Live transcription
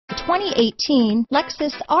The 2018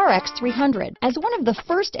 Lexus RX 300. As one of the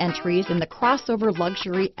first entries in the crossover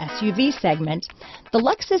luxury SUV segment, the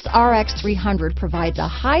Lexus RX 300 provides a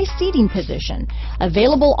high seating position,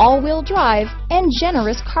 available all-wheel drive, and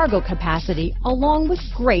generous cargo capacity, along with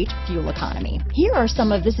great fuel economy. Here are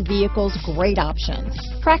some of this vehicle's great options: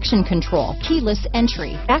 traction control, keyless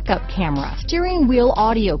entry, backup camera, steering wheel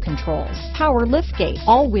audio controls, power liftgate,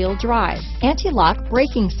 all-wheel drive, anti-lock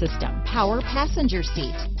braking system, power passenger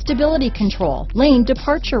seat, stability control, lane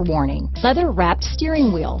departure warning, leather-wrapped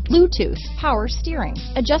steering wheel, Bluetooth, power steering,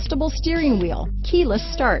 adjustable steering wheel, keyless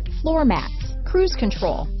start, floor mats, cruise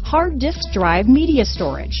control, hard disk drive media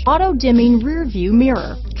storage, auto-dimming rear view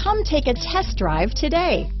mirror. Come take a test drive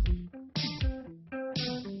today.